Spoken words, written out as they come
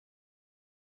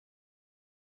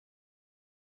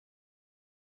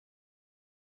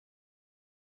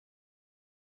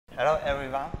Hello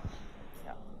everyone.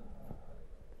 Yeah.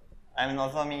 I'm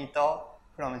Nozomi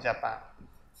from Japan.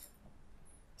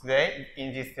 Today,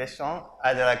 in this session,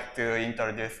 I'd like to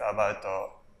introduce about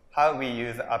how we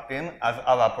use Appium as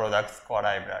our product's core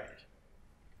library.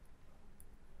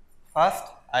 First,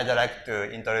 I'd like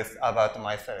to introduce about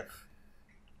myself.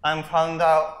 I'm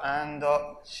founder and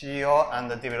CEO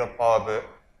and developer of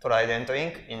Trident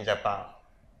Inc. in Japan.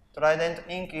 Trident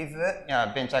Inc. is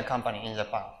a venture company in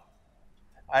Japan.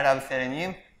 I love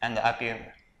Selenium and Appium.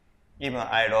 Even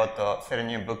I wrote a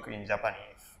Selenium book in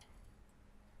Japanese.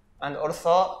 And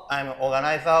also, I'm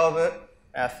organizer of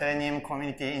a Selenium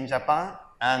community in Japan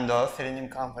and Selenium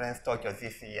conference Tokyo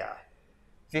this year.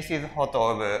 This is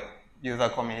photo of user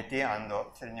community and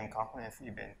Selenium conference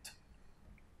event.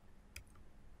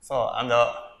 So, and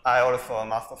I also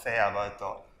must say about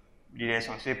the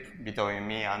relationship between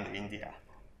me and India.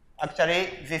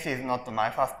 Actually, this is not my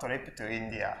first trip to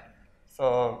India.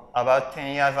 So, about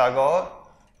 10 years ago,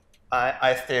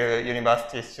 I still a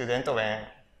university student when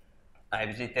I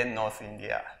visited North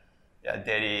India,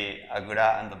 Delhi,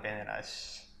 Agra, and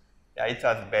Benares. It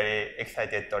was a very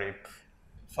excited trip.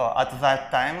 So at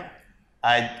that time,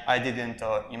 I didn't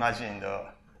imagine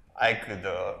I could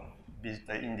visit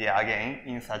India again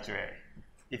in such a way.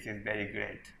 This is very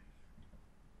great.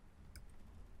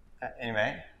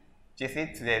 Anyway, this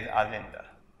is today's agenda.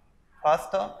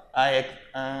 First, I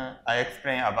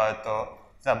explain about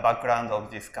the background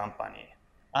of this company.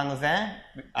 And then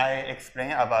I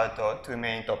explain about two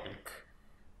main topics.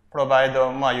 Provide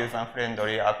a more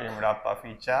user-friendly Appium wrapper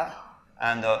feature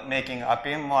and making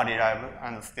Appium more reliable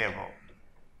and stable.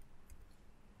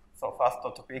 So first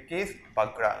topic is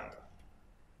background.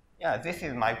 This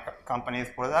is my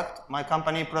company's product. My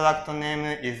company product name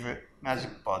is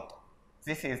MagicPod.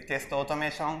 This is test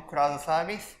automation cloud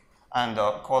service and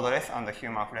codeless and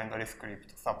human-friendly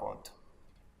script support.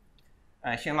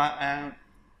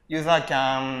 User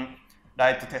can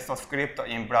write test script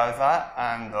in browser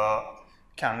and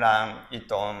can run it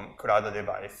on cloud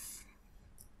device.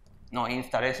 No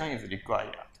installation is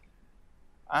required.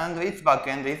 And its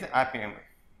backend is Appium.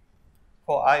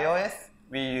 For iOS,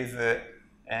 we use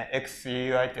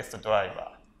XUI test driver.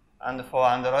 And for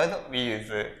Android, we use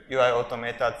UI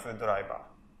Automator driver.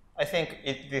 I think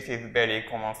this is very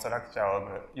common structure of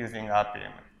using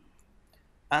Appium.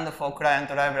 And for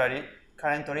client library,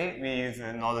 currently we use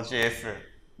Node.js,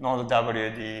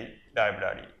 NodeWD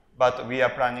library, but we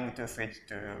are planning to switch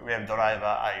to WebDriver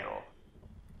IO.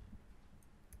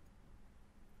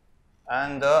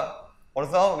 And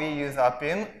although we use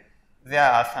Appium,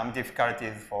 there are some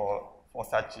difficulties for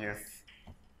such use.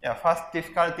 First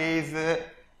difficulty is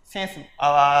since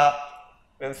our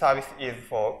web service is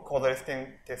for codeless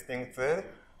testing tool,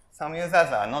 some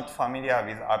users are not familiar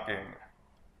with Appium.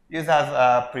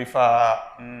 Users prefer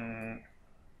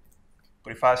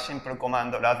simple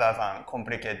command rather than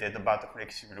complicated but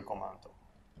flexible command.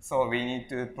 So we need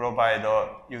to provide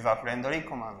user-friendly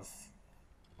commands.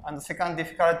 And the second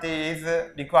difficulty is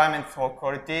requirements for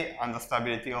quality and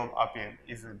stability of Appium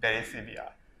is very severe.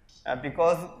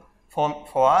 Because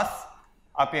for us,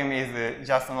 Appium is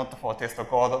just not for test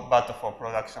code, but for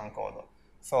production code.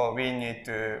 So we need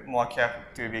to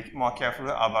be more careful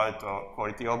about the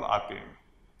quality of Appium.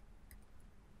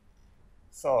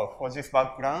 So for this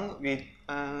background,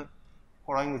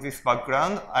 following this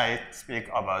background, I speak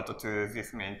about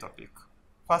this main topic.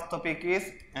 First topic is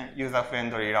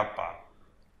user-friendly wrapper.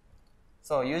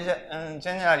 So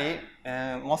generally,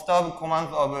 most of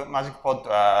commands of MagicPod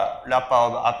are wrapper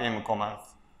of Appium commands.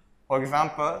 For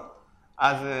example,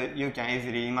 as you can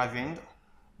easily imagine,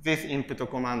 this input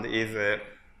command is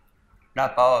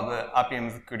wrapper of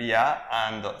Appium's clear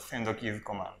and send keys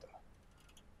command.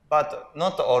 But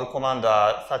not all commands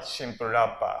are such simple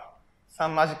wrapper.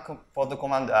 Some MagicPod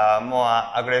commands are more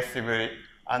aggressive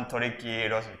and tricky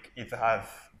logic it has.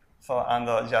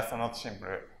 And just not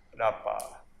simple wrapper.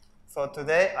 So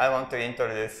today I want to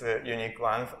introduce unique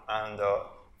ones and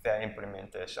their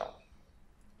implementation.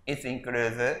 It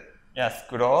includes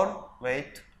scroll,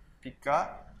 wait, picker,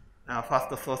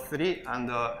 fast source tree,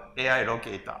 and AI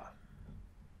locator.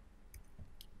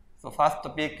 So first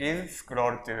topic is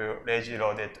scroll to lazy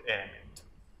loaded element.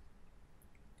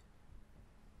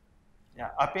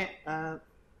 Appium,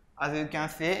 as you can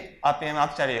see, Appium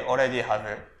actually already has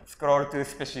a scroll to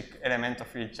specific element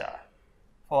feature.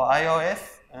 For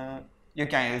iOS, you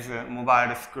can use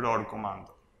mobile scroll command.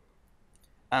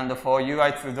 And for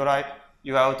UI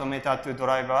Automator to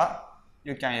driver,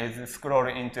 you can use scroll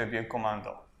into view command.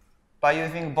 By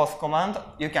using both commands,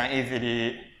 you can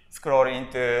easily scroll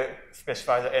into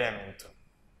specified element.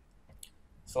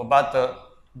 So, but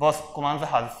both commands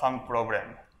have some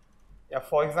problem. Yeah,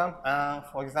 for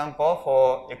example,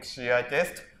 for XCI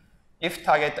test, if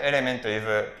target element is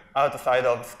outside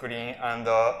of screen and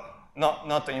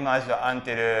not imaged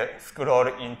until scroll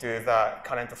into the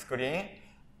current screen,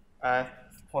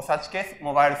 for such case,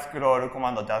 mobile scroll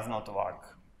command does not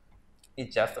work.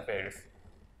 It just fails.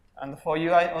 And for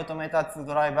UI automated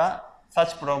driver,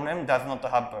 such problem does not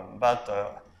happen,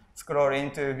 but scroll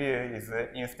into view is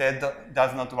instead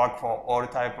does not work for all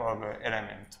type of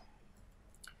element.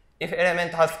 If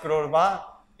element has scroll bar,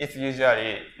 it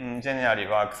usually generally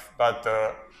works, but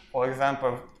for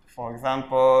example,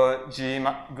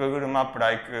 Google Map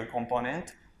like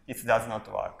component, it does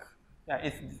not work. Yeah,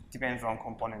 it depends on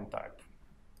component type.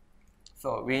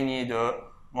 So we need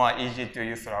more easy to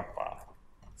use wrapper.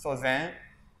 So then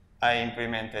I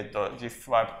implemented this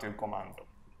swipe to command.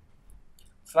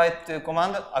 Swipe to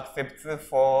command accepts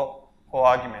four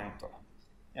arguments.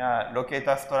 Yeah,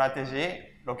 locator strategy,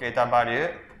 locator value,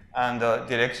 and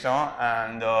direction,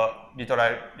 and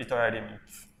literal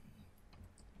limits.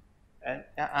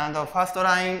 And the first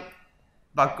line,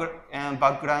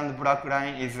 background black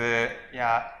line is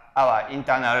our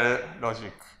internal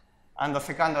logic. And the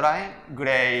second line,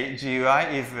 gray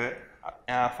GUI, is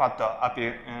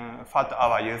what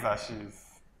our user sees.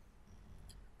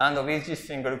 And with this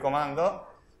single command,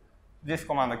 this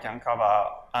command can cover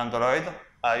Android,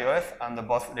 iOS, and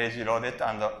both lazy loaded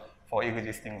and for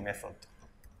existing method.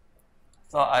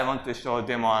 So I want to show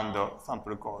demo and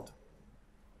sample code.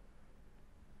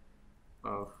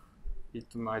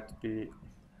 It might be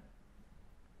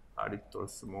a little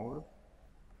small.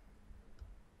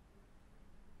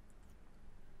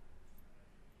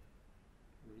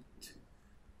 Wait.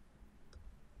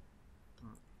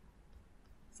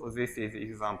 So this is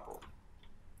example.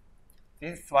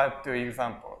 This swipe to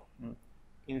example.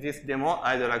 In this demo,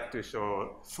 I'd like to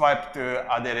show swipe to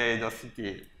Adelaide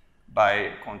City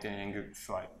by continuing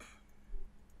swipe.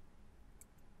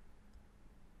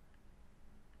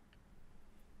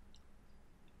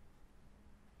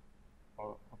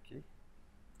 Oh, okay.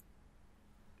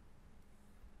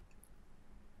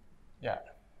 Yeah.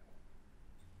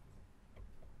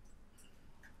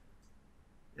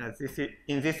 Yeah,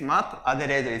 in this map,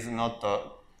 Adelaide is not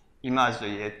imaged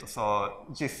yet, so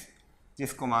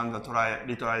this command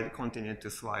literally continue to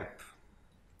swipe.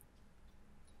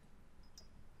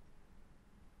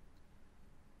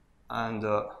 And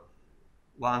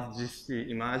once this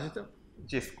is emerged,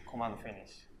 this command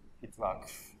finish. It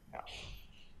works.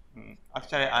 Yeah.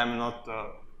 Actually, I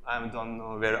don't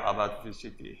know well about this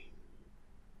city.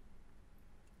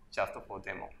 Just for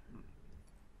demo.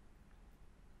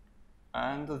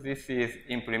 And this is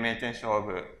implementation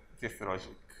of this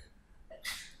logic.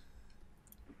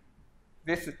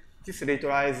 This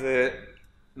retries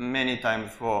many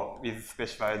times with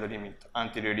specified limit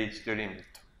until you reach the limit.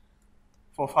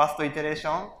 For first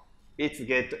iteration, it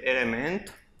get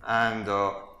element and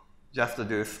just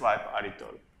do swipe a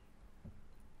little.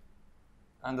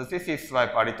 And this is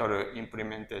swipe a little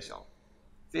implementation.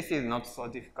 This is not so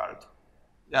difficult.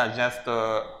 Yeah, just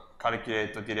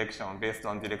calculate the direction based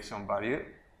on direction value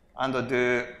and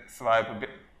do swipe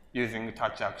using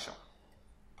touch action.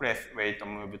 Press, wait,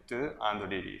 move to, and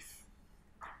release.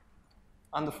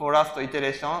 And for last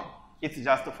iteration, it's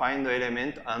just find the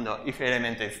element, and if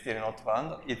element is still not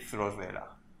found, it throws error.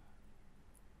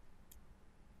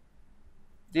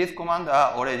 These commands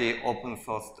are already open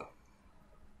sourced.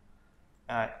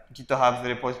 GitHub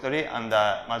repository and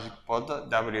MagicPod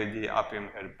WD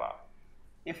Appium helper.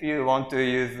 If you want to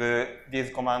use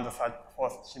these commands for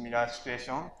similar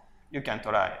situation, you can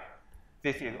try.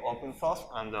 This is open source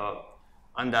and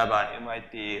under by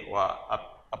MIT or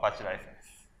Apache license.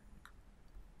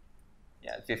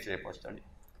 Yeah, this repository.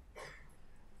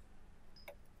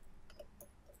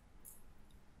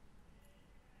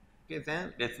 Okay,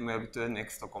 then let's move to the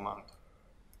next command.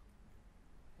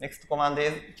 Next command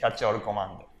is catch all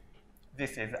command.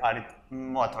 This is a little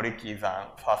more tricky than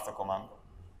first command.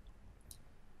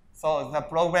 So the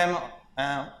problem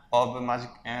of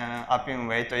Appium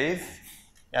weight is,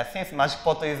 since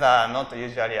MagicPod users are not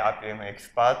usually Appium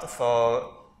expert,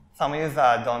 so some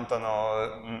users don't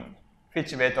know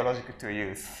which weight logic to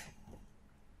use.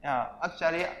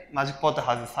 Actually, MagicPod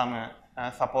has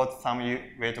supports some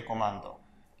weight command,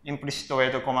 implicit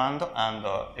weight command and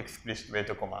explicit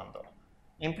weight command.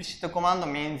 Implicit command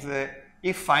means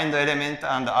if find element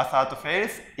and assert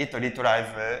fails, it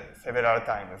retries several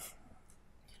times.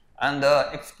 And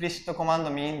explicit command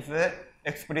means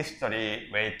explicitly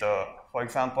weight, for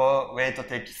example, weight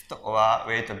text or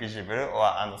weight visible or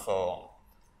and so on.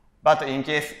 But in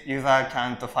case user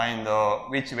can't find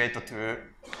which weight to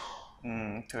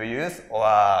to use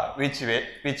or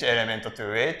which element to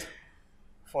wait.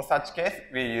 For such case,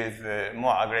 we use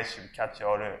more aggressive catch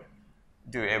or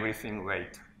do everything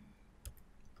wait.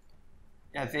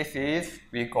 Yeah, this is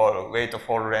we call wait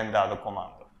for rendered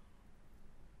command.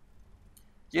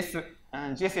 This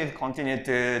is continue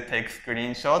to take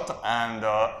screenshot and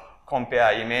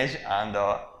compare image, and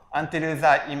until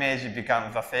the image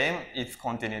becomes the same, it's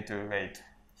continue to wait.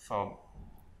 So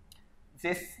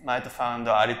this might sound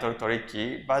a little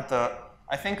tricky, but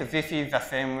I think this is the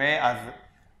same way as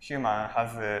human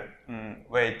has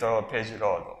wait or page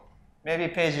load.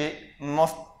 Maybe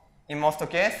in most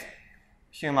cases,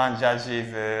 human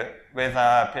judges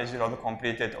whether page load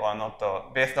completed or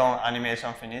not based on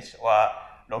animation finish or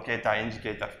locator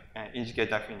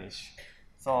indicator finish.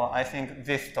 So I think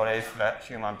this traces the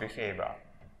human behavior.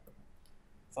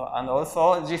 So and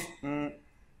also this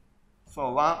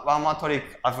so one more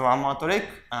trick,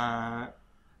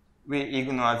 we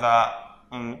ignore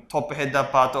the top header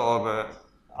part of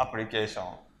application.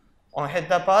 On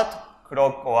header part,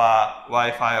 clock or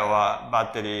Wi-Fi or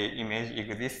battery image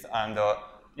exists, and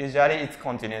usually it's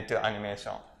continued to animate.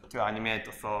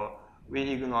 So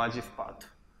we ignore this part.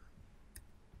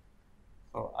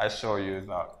 So I show you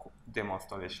the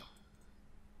demonstration.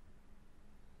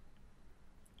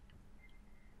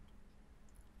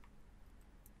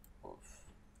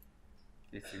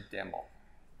 This is demo.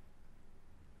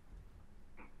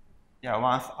 Yeah,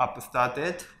 once app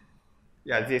started,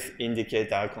 yeah, this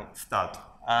indicator can start.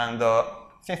 And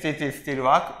since it is still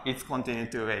work, it's continue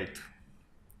to wait.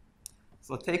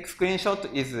 So take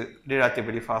screenshot is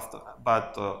relatively fast,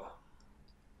 but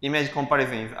image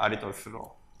comparison is a little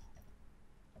slow.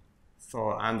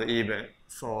 So and even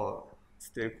so,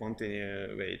 still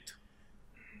continue wait.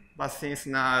 But since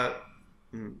now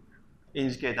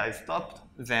indicator is stopped,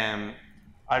 then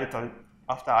after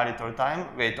a little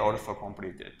time, wait also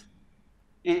completed.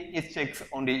 It checks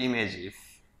only images.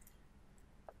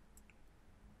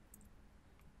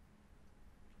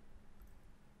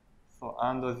 So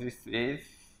and this is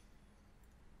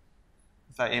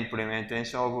the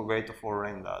implementation of wait for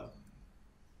rendered.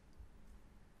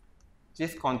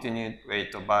 This continued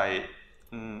wait by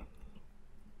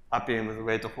Appium's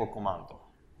wait for command.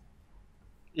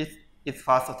 It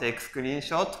first takes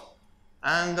screenshot,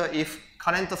 and if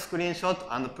current screenshot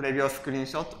and previous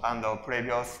screenshot and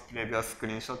previous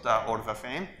screenshot are all the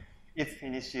same, it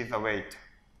finishes the wait.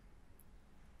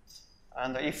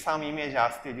 And if some images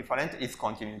are still different, it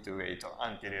continues to wait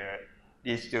until it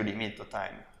reaches to limit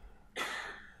time.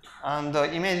 And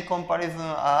image comparison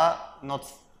are not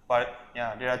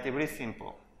relatively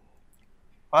simple.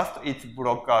 First, it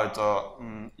blocks out,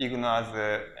 ignores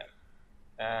the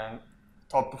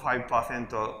top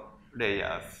 5%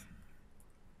 layers.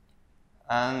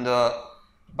 And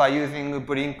by using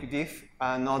Blink.diff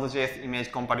Node.js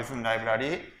image comparison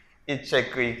library, it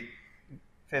checks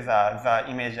whether the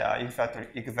images are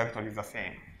exactly the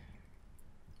same.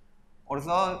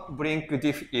 Although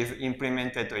Blink.diff is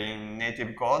implemented in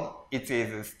native code, it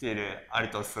is still a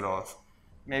little slow.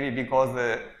 Maybe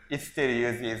because it still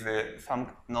uses some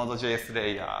Node.js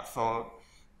layer. So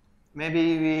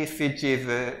maybe we switch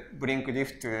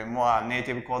Blink.diff to more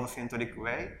native code-centric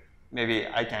way. Maybe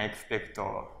I can expect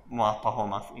more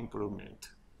performance improvement.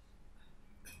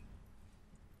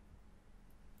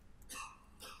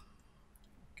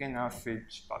 Okay, now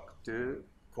switch back to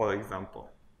code example.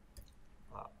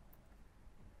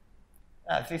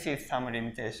 This is some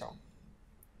limitation.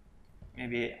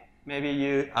 Maybe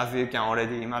you, as you can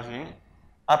already imagine,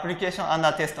 application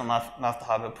under test must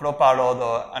have a proper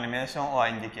load animation or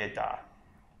indicator.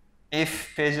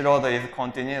 If page load is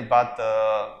continued, but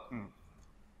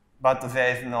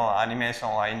there is no animation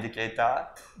or indicator,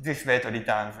 this wait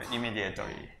returns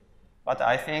immediately. But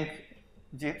I think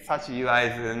such UI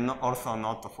is also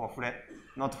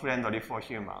not friendly for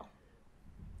human.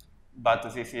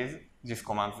 But this is this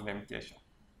command's limitation.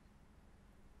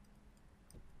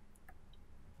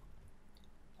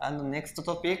 And the next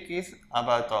topic is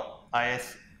about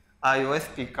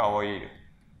iOS picker oil.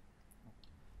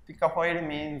 Picker oil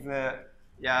means,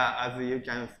 as you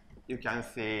can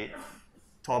see,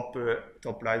 top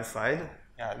right side.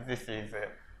 Yeah, this is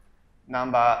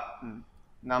number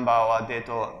or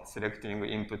data selecting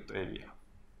input area.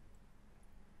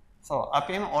 So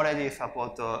Appium already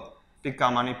supports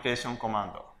picker manipulation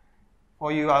command.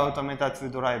 For your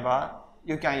automated driver,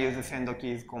 you can use send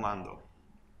keys command.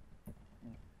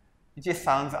 It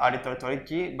sounds a little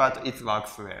tricky, but it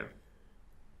works well.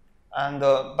 And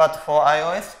but for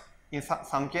iOS, in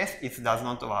some cases, it does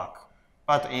not work.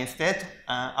 But instead,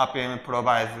 Appium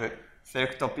provides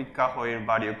select picker oil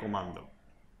value command.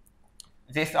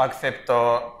 this accepts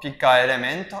picker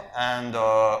element and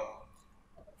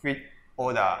which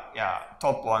order,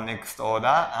 top or next order,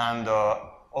 and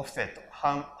offset,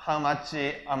 how much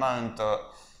amount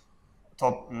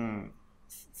top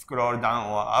scroll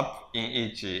down or up in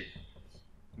each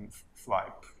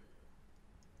swipe.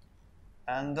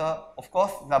 And of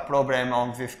course, the problem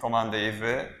of this command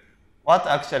is what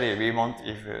actually we want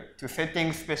is to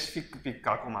setting specific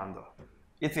picker command.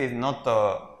 It is not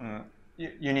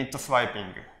unit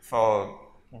swiping. So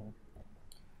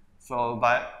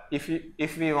but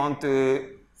if we want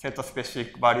to set a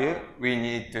specific value, we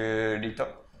need to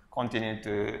continue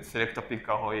to select a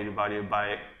picker whole value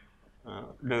by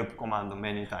loop command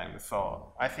many times.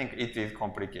 So I think it is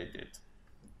complicated.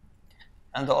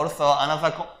 And also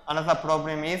another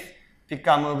problem is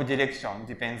picker move direction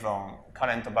depends on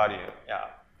current value.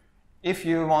 If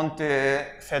you want to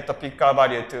set a picker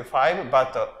value to 5,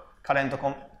 but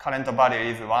current value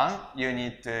is 1, you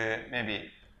need to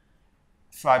maybe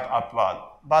swipe upward.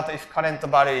 But if current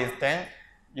value is 10,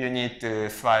 you need to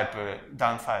swipe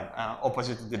downside,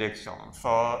 opposite direction.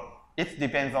 So it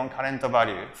depends on current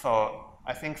value. So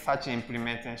I think such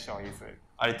implementation is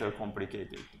a little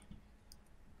complicated.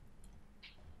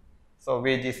 So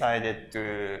we decided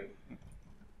to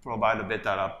provide a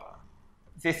better wrapper.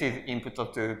 This is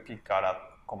input to picker wrap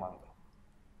command.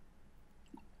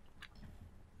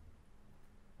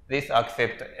 This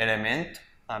accept element,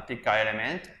 picker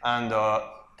element, and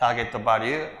target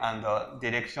value, and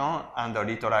direction, and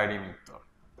retry limit.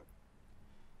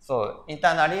 So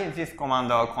internally, this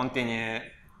command continue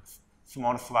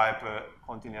small swipe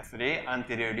continuously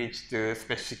until you reach to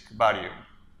specific value.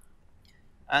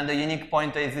 And the unique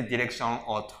point is direction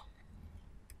auto.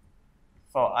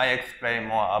 So I explain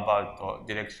more about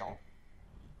direction.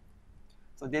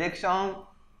 So direction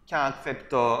can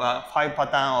accept 5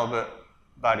 patterns of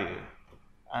value.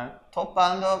 And top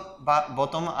and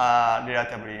bottom are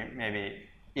relatively maybe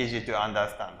easy to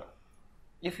understand.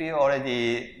 If you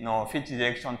already know which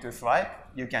direction to swipe,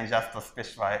 you can just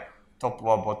specify top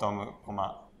or bottom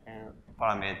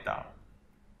parameter.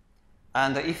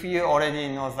 And if you already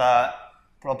know the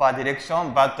proper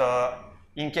direction, but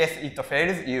in case it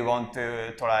fails, you want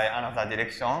to try another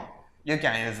direction, you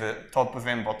can use top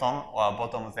then bottom or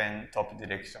bottom then top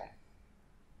direction.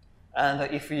 And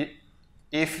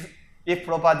if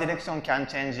proper direction can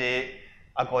change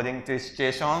according to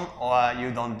situation, or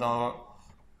you don't know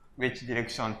which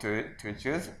direction to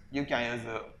choose, you can use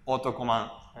auto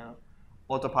command,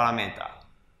 auto parameter.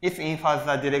 It infers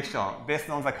the direction based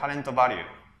on the current value.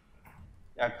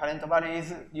 Current value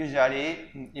is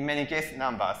usually, in many cases,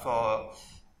 number. So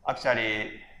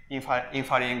actually,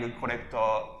 inferring correct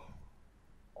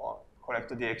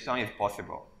direction is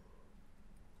possible.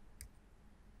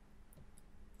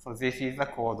 So this is the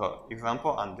code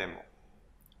example and demo.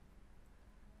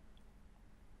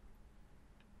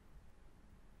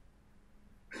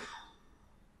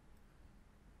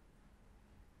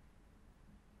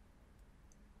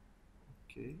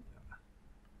 Okay.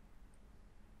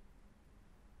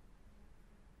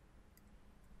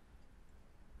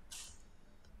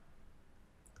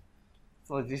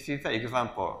 So this is the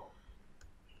example.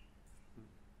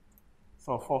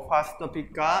 So for first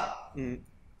picker,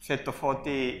 set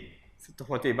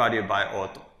 40 value by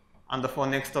auto. And for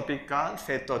next picker,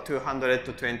 set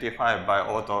 225 by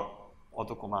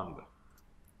auto command.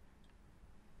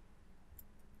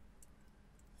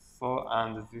 So,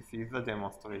 and this is the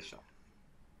demonstration.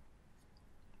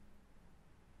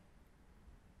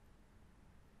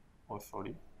 Oh,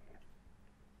 sorry.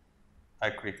 I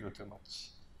clicked too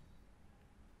much.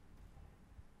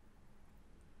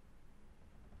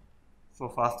 So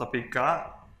first picker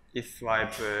is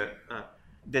swipe,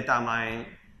 determine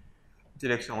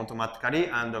direction automatically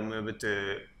and move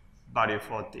to value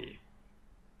 40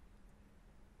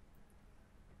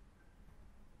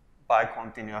 by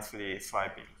continuously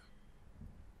swiping.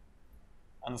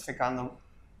 And second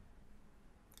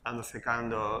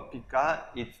picker,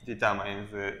 it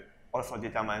also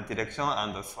determines direction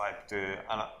and swipe to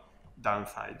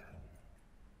downside.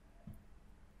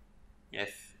 Yes,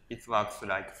 it works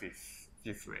like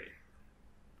this way.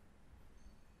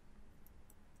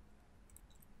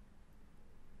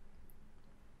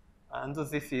 And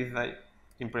this is the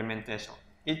implementation.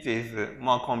 It is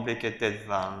more complicated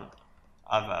than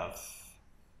others.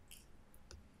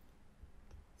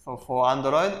 So for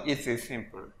Android, it is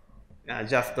simple.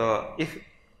 Just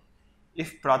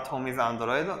if platform is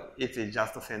Android, it is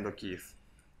just send keys.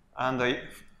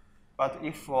 But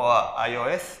if for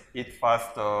iOS, it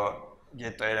first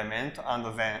get element and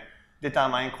then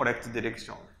determine correct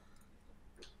direction.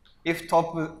 If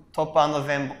top and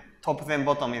then top then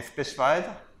bottom is specified,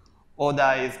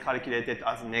 order is calculated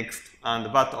as next,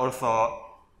 but also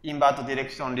invert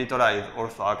direction retry is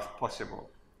also possible.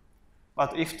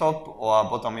 But if top or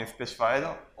bottom is specified,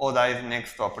 order is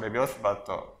next or previous, but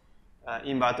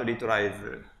invert retry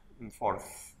is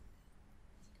false.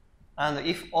 And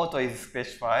if auto is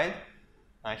specified,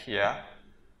 here,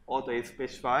 auto is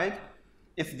specified,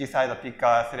 it decides to pick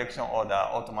a selection order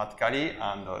automatically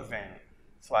and then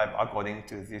swipe according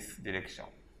to this direction.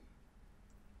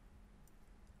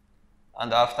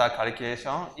 And after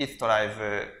calculation, it tries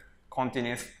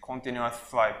continuous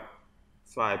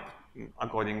swipe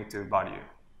according to value.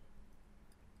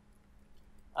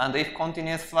 And if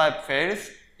continuous swipe fails,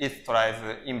 it tries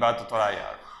invert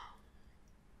trial.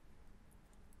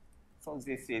 So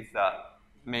this is the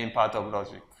main part of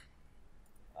logic.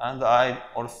 And I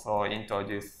also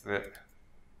introduce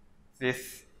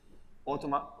this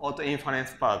auto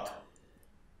inference part.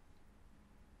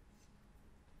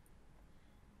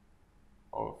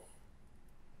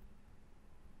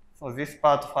 So this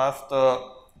part first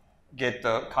get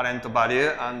the current value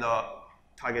and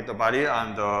target value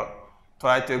and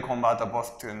try to convert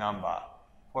both to number.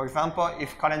 For example,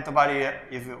 if current value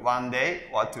is 1 day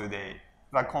or 2 days,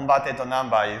 the converted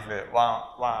number is 1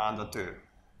 and 2.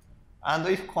 And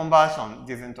if conversion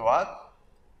doesn't work,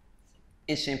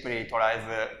 it simply tries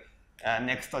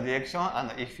next direction,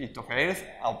 and if it fails,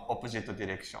 opposite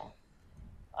direction.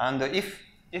 And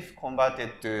if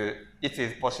converted to, it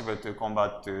is possible to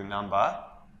convert to number,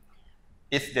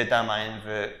 it determines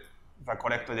the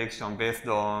correct direction based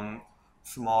on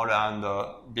small and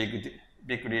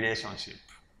big relationship.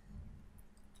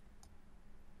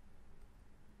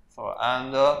 So,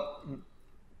 and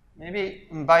maybe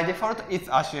by default, it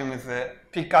assumes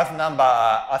picker's number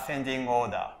are ascending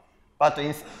order. But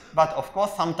of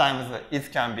course, sometimes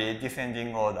it can be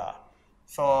descending order.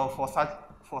 So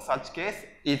for such case,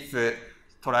 it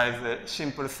tries a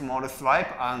simple small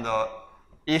swipe, and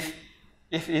if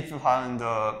it found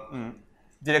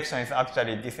direction is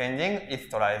actually descending, it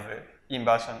tries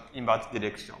invert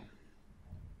direction.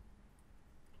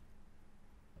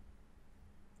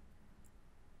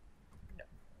 Yeah.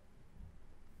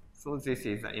 So this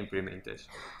is the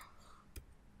implementation.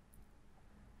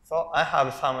 So I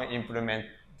have some improvement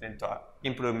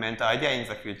idea in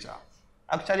the future.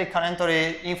 Actually,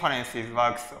 currently inferences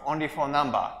works only for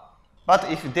number. But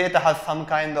if data has some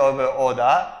kind of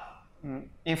order,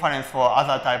 inference for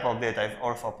other type of data is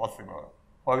also possible.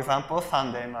 For example,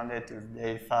 Sunday, Monday,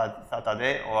 Tuesday,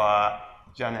 Saturday, or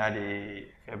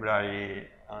January, February,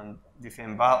 and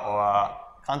December, or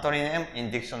country name in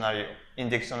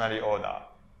dictionary order.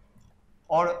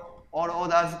 All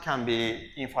orders can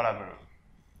be inferable.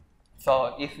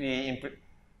 So if we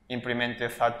implement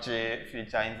such a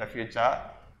feature in the future,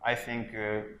 I think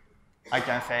I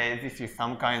can say this is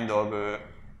some kind of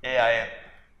AI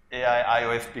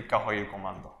iOS picker for you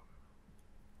command.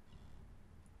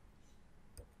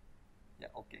 Yeah,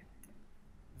 okay.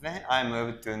 Then I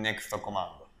move to next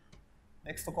command.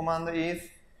 Next command is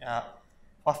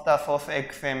faster source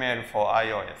XML for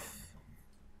iOS.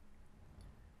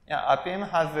 Yeah, Appium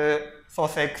has a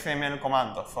source XML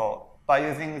command. So by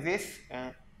using this,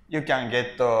 you can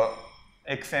get the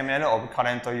XML of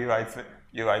current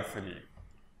UI3.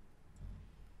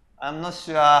 I'm not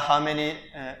sure how many.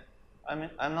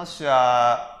 I'm not sure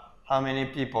how many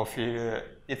people feel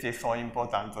it is so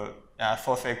important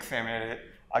source XML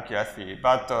accuracy,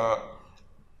 but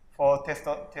for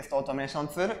test automation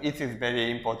tool, it is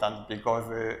very important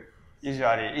because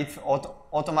usually it's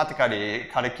automatically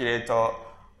calculate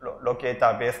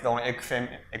locator based on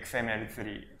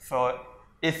XML3. So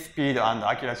its speed and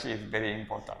accuracy is very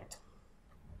important.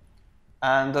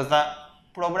 And the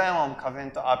problem of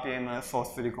current Appium source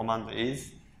 3 command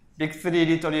is big 3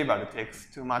 retrieval takes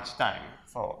too much time.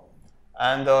 So,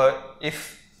 and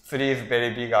if 3 is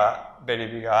very bigger,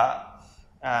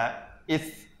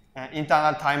 its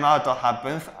internal timeout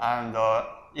happens, and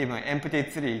even empty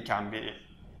 3 can be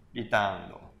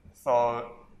returned.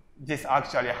 So this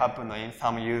actually happens in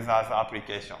some users'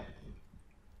 application.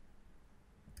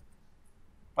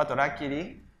 But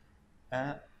luckily,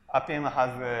 Appium has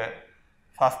a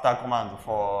faster command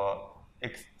for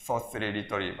source 3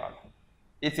 retrieval.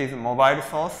 It is mobile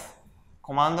source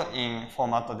command in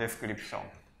format description.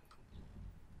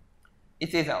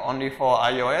 It is only for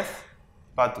iOS,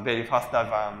 but very faster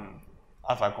than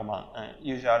other command,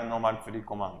 usual normal 3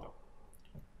 command.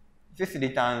 This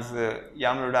returns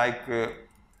YAML-like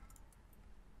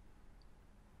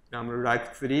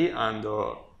 3, and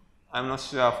I'm not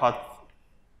sure what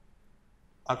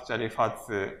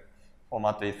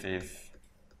format this is.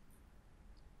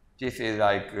 This is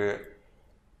like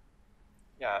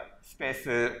space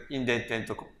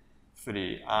indented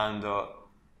 3, and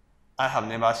I have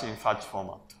never seen such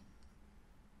format.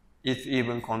 It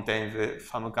even contains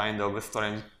some kind of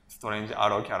strange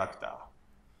arrow character.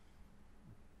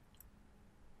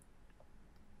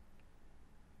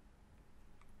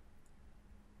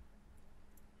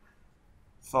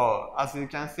 So as you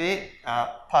can see,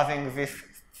 parsing this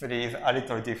tree is a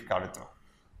little difficult.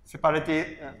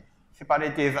 Separators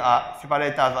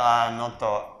are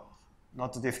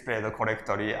not displayed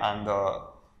correctly, and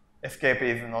escape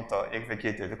is not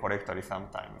executed correctly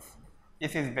sometimes.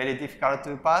 This is very difficult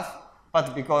to parse,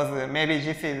 but because maybe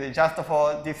this is just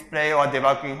for display or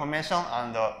debug information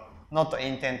and not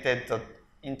intended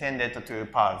to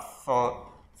parse. So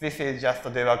this is just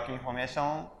debug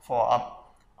information for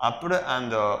Apple,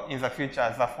 and in the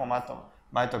future the format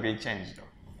might be changed.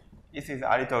 This is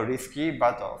a little risky,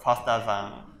 but faster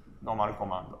than normal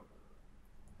command.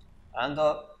 And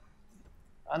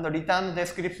return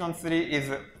description tree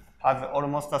has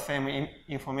almost the same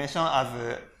information as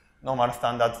normal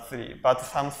standard tree, but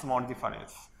some small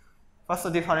difference.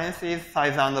 First difference is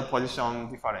size and position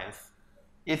difference.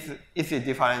 It's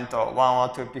different 1 or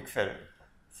 2 pixels.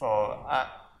 So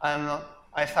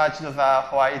I searched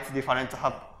why it's difference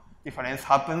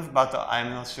happens, but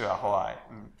I'm not sure why.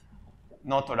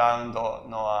 Not round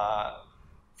nor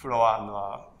floor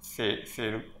nor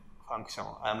cell function.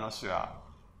 I'm not sure.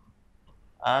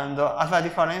 And other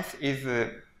difference is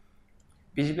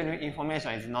visible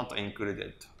information is not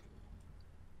included.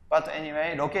 But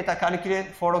anyway,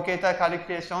 for locator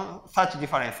calculation, such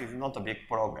difference is not a big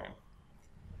problem.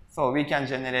 So we can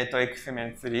generate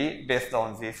XML tree based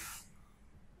on this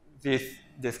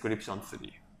description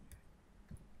tree.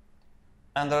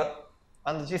 And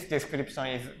this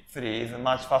description tree is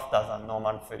much faster than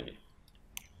normal tree.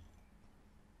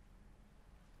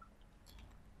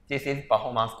 This is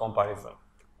performance comparison.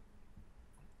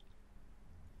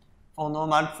 For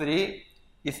normal tree,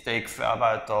 it takes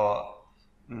about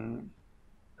 1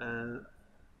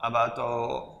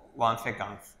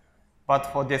 second. But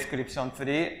for description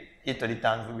tree, it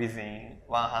returns within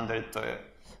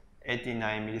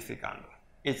 189 milliseconds.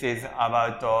 It is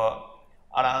about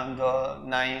around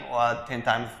 9 or 10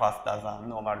 times faster than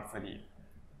normal tree.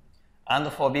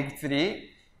 And for big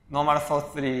tree, normal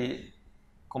source tree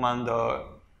command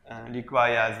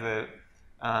requires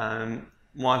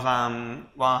more than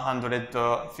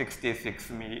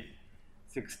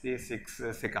 166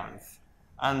 seconds.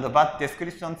 But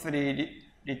description tree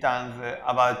returns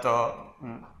about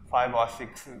 5 or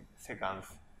 6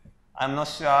 seconds. I'm not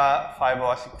sure 5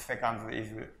 or 6 seconds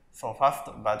is so fast,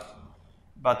 but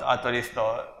at least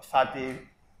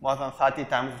more than 30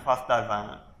 times faster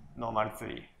than normal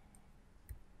tree.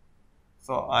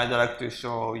 So I'd like to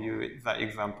show you the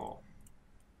example.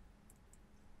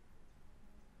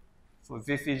 So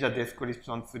this is a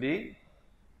description tree,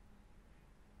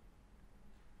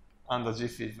 and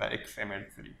this is the XML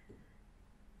tree.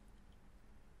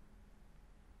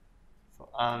 So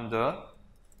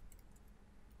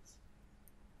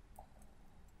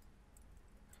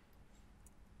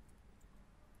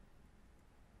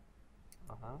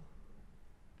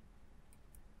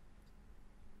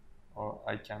or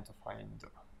I can't find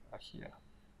here.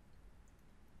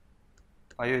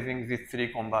 By using this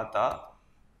tree converter,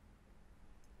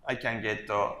 I can get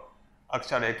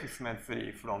actual XML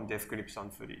tree from description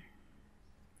tree.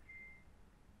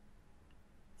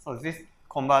 So this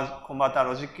converter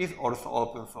logic is also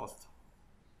open source.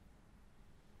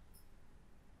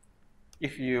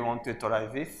 If you want to try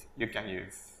this, you can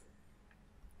use.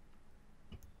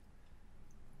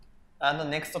 And the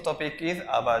next topic is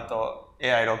about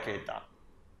AI locator.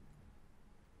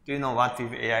 Do you know what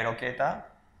is AI locator?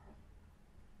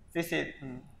 This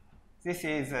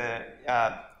is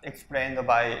explained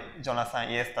by Jonathan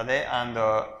yesterday, and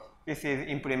this is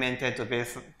implemented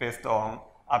based on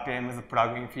Appium's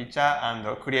plugin feature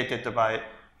and created by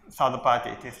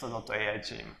third-party test.ai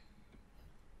team.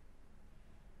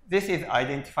 This is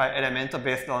identify element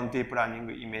based on deep learning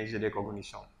image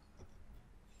recognition.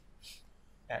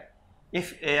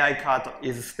 If AI card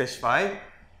is specified,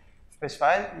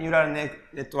 neural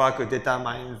network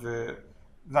determines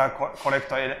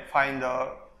find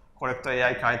the correct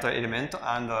AI character element,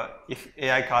 and if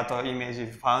AI character image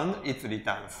is found, it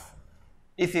returns.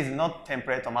 It is not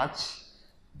template match,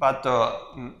 but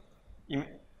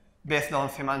based on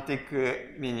semantic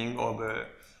meaning of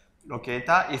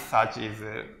locator, its search is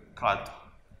correct.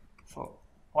 So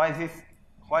why this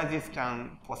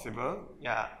can possible?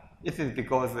 Yeah, it is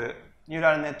because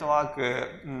neural network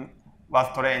was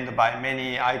trained by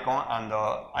many icons and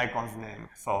icons name.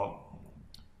 So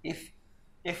if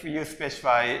if you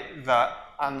specify the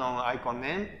unknown icon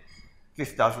name,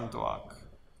 this doesn't work.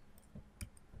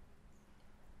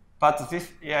 But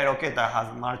this AI locator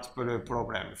has multiple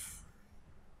problems.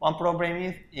 One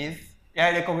problem is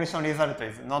AI recognition result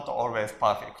is not always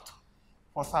perfect.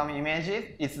 For some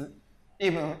images,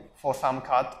 even for some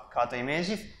cut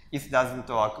images, it doesn't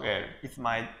work well. It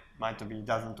might be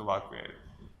doesn't work well.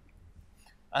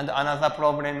 And another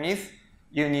problem is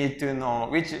you need to know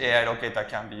which AI locator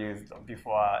can be used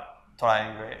before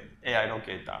trying AI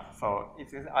locator. So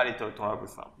it is a little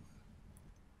troublesome.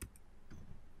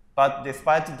 But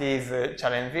despite these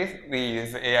challenges, we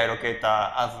use AI locator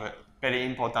as a very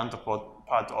important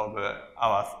part of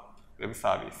our web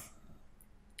service.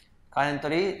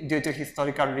 Currently, due to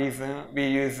historical reasons, we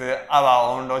use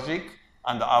our own logic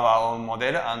and our own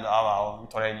model and our own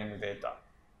training data.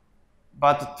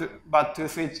 But to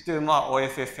switch to more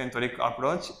OSS-centric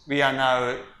approach, we are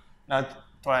now not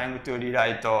trying to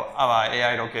rewrite our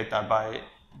AI locator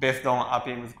based on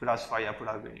Appium's classifier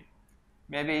plugin.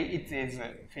 Maybe it is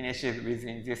finished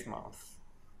within this month.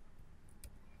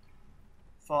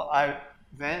 So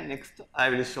next, I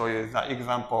will show you the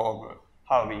example of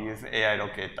how we use AI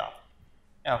locator.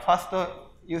 First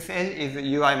usage is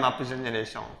UI map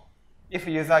generation. If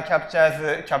user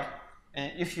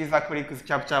clicks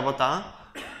capture button,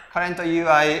 current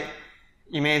UI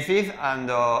images and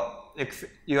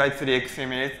UI3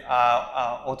 XMLs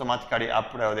are automatically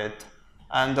uploaded.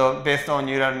 And based on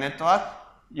neural network,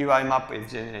 UI map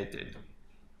is generated.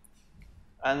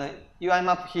 And UI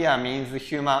map here means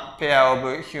pair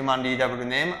of human readable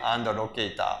name and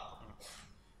locator.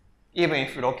 Even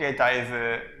if locator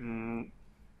is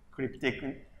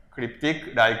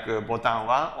cryptic like button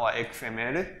 1 or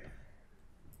XML,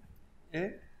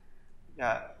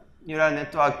 neural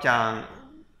network can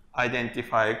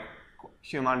identify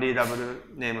human readable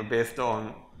name based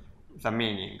on the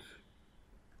meaning.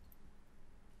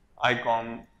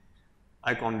 Icon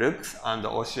looks and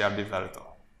OCR result.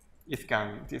 It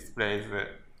can display the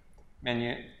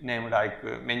menu name like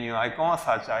menu icon,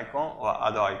 search icon, or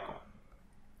other icon.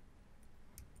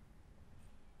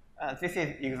 This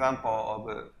is example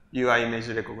of UI image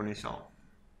recognition.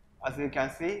 As you can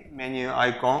see, menu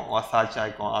icon or search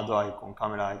icon, other icon,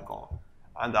 camera icon,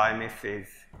 and iMessage.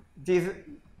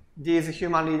 These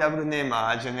human readable names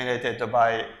are generated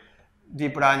by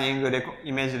deep learning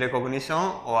image recognition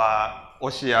or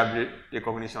OCR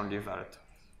recognition result.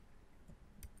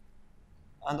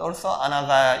 And also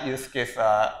another use case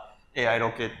AI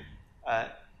locator,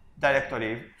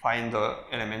 directly find the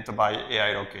element by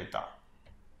AI locator.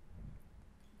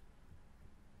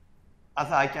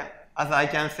 As I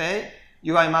can say,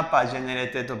 UI map are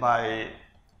generated by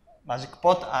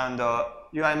MagicPot, and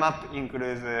UI map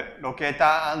includes locator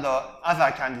and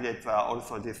other candidates are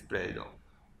also displayed.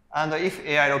 And if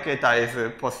AI locator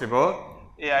is possible,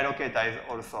 AI locator is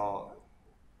also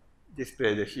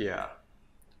displayed here.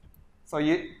 So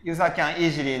user can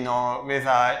easily know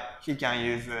whether he can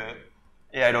use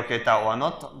AI locator or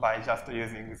not by just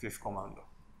using this command.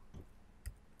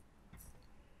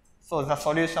 So the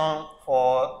solution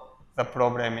for the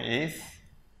problem is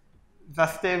the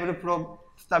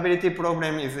stability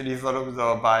problem is resolved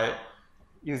by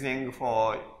using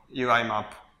for UI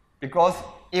map. Because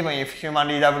even if human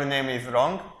readable name is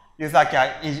wrong, user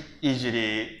can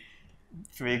easily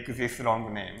tweak this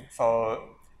wrong name. So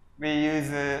we use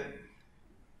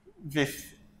this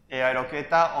AI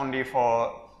locator only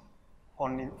for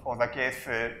the case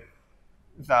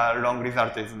the wrong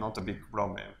result is not a big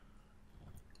problem.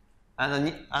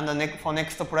 And for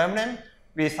next problem,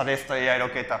 we suggest AI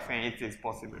locator when it is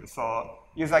possible. So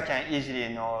user can easily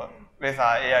know whether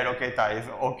AI locator is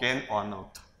okay or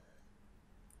not.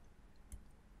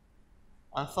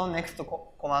 And so next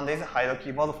command is hide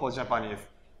keyboard for Japanese.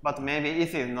 But maybe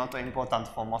it is not important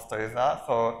for most users,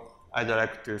 so I'd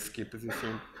like to skip this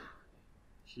in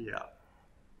here.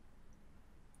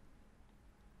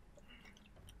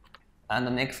 And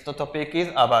the next topic is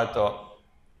about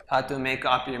how to make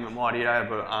Appium more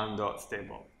reliable and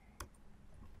stable.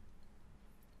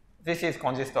 This is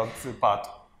consists of two parts.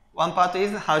 One part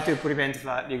is how to prevent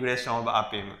the regression of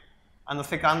Appium. And the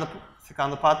second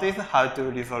part is how to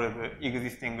resolve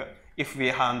existing if we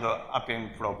handle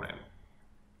Appium problem.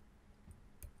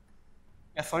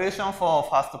 A solution for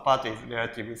first part is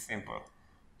relatively simple.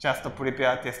 Just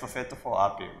prepare a test set for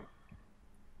Appium.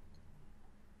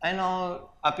 I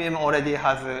know Appium already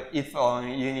has its own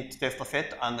unit test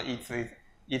set and its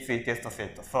test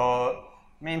set. So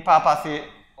main purpose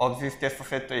of this test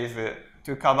set is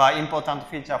to cover important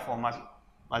feature for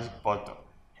MagicPot: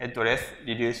 headless,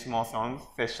 reduced motion,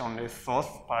 sessionless source,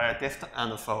 parallel test,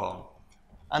 and so on.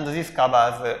 And this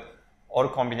covers all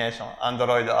combination,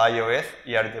 Android, iOS,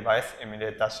 ER device,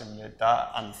 emulator, simulator,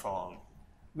 and so on.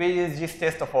 We use this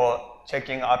test for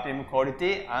checking Appium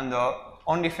quality, and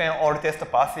only when all test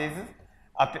passes,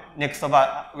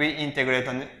 we integrate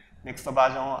next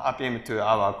version of Appium to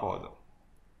our code.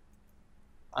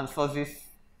 And so this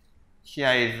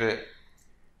here is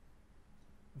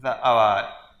our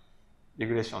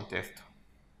regression test.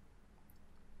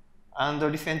 And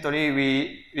recently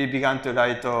we began to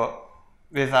write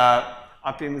whether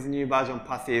Appium's new version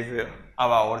passes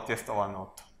our old test or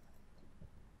not.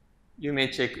 You may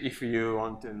check if you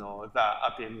want to know the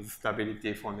Appium's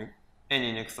stability for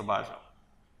any next version.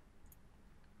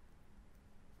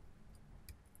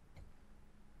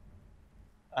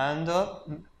 And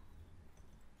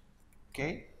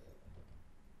okay,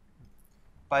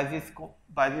 by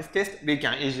this test, we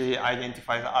can easily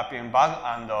identify the Appium bug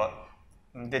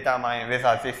and determine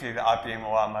whether this is Appium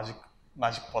or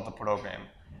magic pot problem.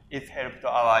 It helped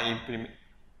our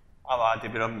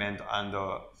development, and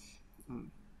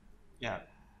yeah,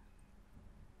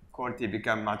 quality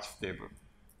become much stable.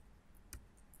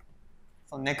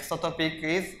 So next topic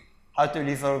is how to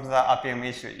resolve the Appium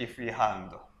issue if we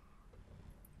hand.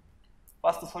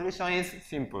 First solution is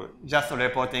simple, just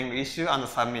reporting issue and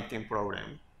submitting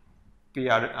problem.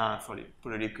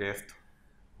 Pull request.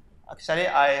 Actually,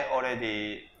 I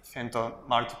already sent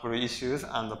multiple issues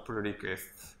and pull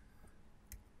requests.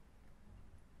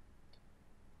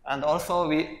 And also,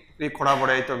 we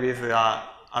collaborate with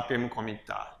Appium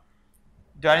committer.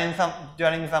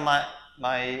 During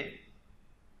my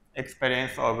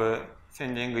experience of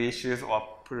sending issues or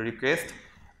pull requests,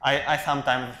 I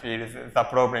sometimes feel the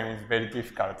problem is very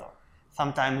difficult.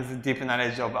 Sometimes deep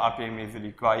knowledge of Appium is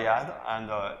required,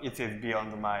 and it is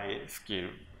beyond my skill.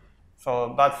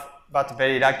 So, but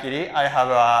very luckily, I have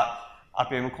a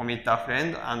Appium committer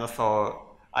friend, and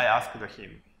so I asked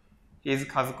him. He's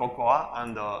Kazuko Koa,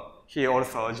 and he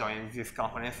also joined this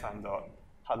conference and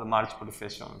had multiple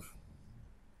sessions.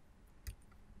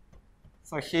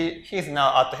 So he's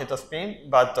now at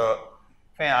Headspin, but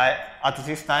at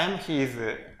this time, he is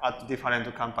at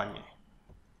different company.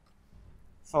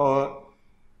 So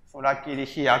luckily,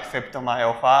 he accepted my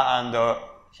offer, and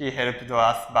he helped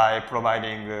us by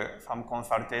providing some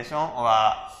consultation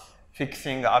or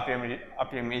fixing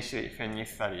Appium issue if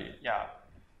necessary, yeah,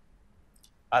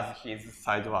 as his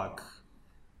side work.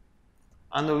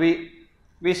 And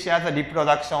we share the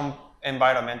reproduction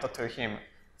environment to him.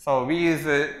 So we use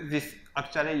this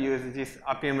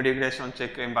Appium regression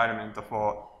check environment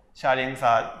for sharing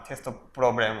the test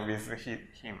problem with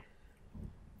him.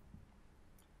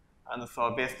 And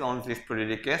so based on this pull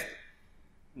request,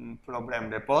 problem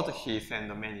report, he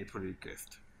sent many pull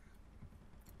requests.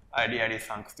 I really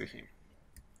thanks to him.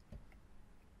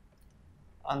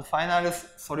 And final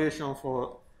solution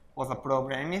for the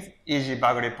problem is easy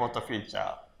bug report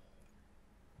feature.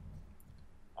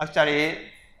 Actually,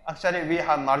 we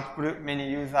have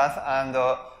many users, and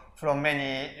from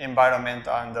many environment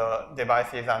and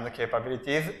devices and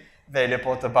capabilities, they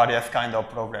report various kind of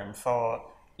problems.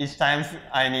 So each time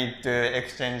I need to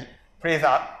exchange, please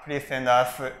send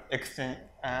us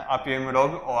Appium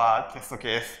log or test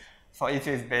case. So it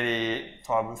is very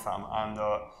troublesome and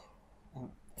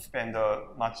spend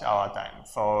much our time.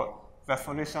 So the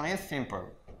solution is simple.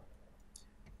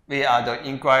 We add the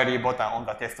inquiry button on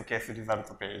the test case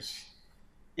result page.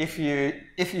 If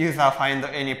user find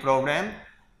any problem,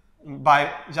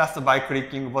 just by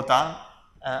clicking button,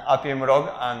 Appium log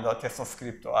and test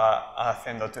script are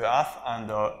sent to us,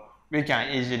 and we can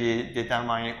easily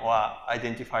determine or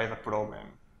identify the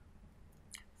problem.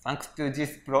 Thanks to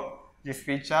this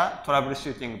feature,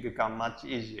 troubleshooting becomes much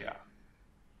easier.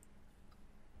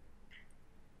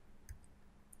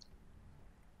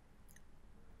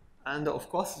 And of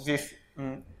course, this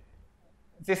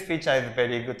feature is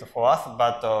very good for us,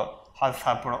 but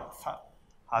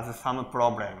has some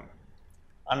problem.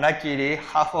 Unluckily,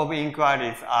 half of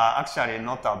inquiries are actually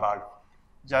not a bug,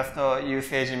 just a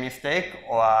usage mistake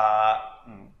or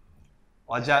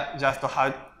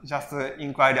just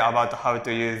inquiry about how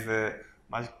to use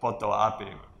MagicPot or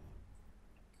Appium.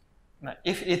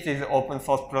 If it is open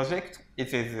source project,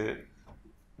 it is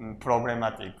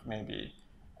problematic maybe.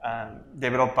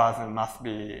 Developers must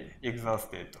be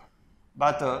exhausted.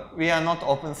 But we are not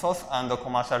open source and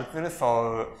commercial tools,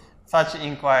 so such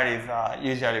inquiries are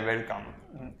usually welcome.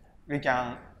 We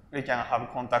can have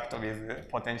contact with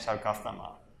potential customer.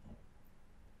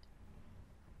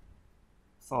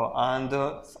 So, and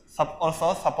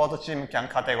also support team can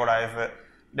categorize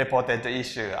reported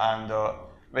issue and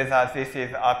whether this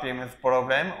is Appium's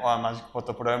problem or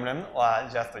MagicPot problem or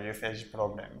just a usage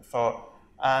problem. So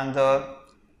and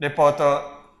report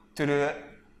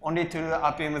only to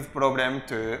Appium's problem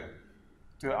to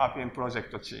Appium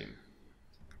project team.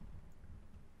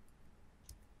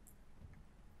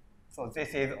 So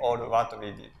this is all what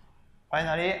we did.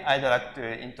 Finally, I'd like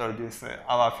to introduce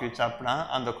our future plan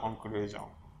and conclusion.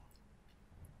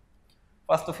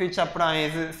 First feature plan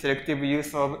is selective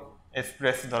use of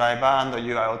Express driver and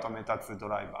UI automated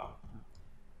driver.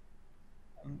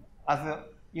 As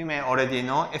you may already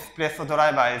know, Express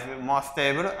driver is more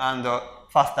stable and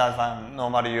faster than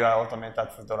normal UI automated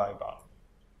driver.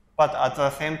 But at the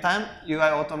same time,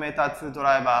 UI automated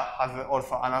driver has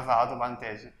also another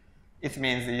advantage. It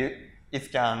means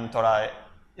it can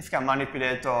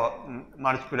manipulate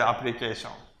multiple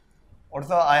applications.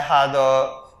 Also, I had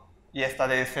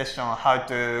yesterday's session how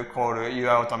to call UI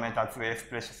automated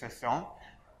express session.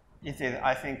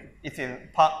 I think it is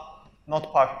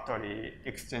not perfectly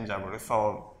exchangeable.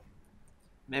 So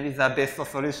maybe the best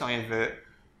solution is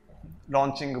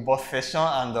launching both sessions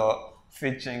and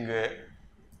switching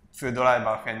to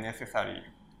driver when necessary.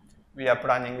 We are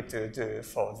planning to do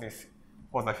so this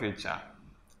for the future.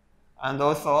 And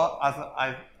also,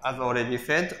 as already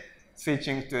said,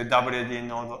 switching to WD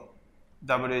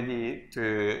to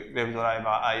WebDriver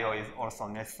I/O is also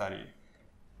necessary.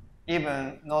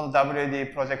 Even Node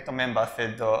WD project member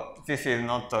said this is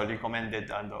not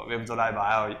recommended and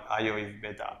WebDriver I/O is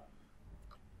better.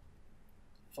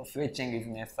 So switching is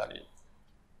necessary.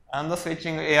 And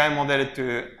switching AI model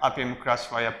to Appium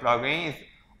Classifier plugin is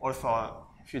also a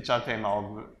future theme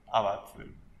of our tool.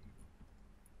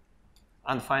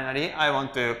 And finally, I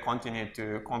want to continue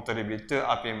to contribute to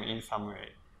Appium in some way,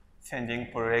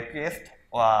 sending pull request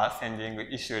or sending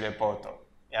issue report.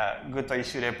 Yeah, good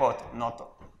issue report, not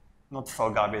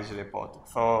so garbage report.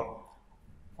 So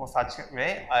for such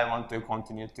way, I want to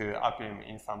continue to Appium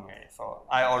in some way. So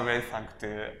I always thank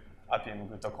to Appium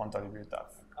good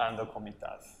contributors and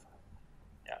committers.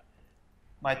 Yeah.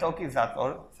 My talk is that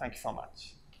all. Thank you so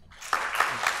much.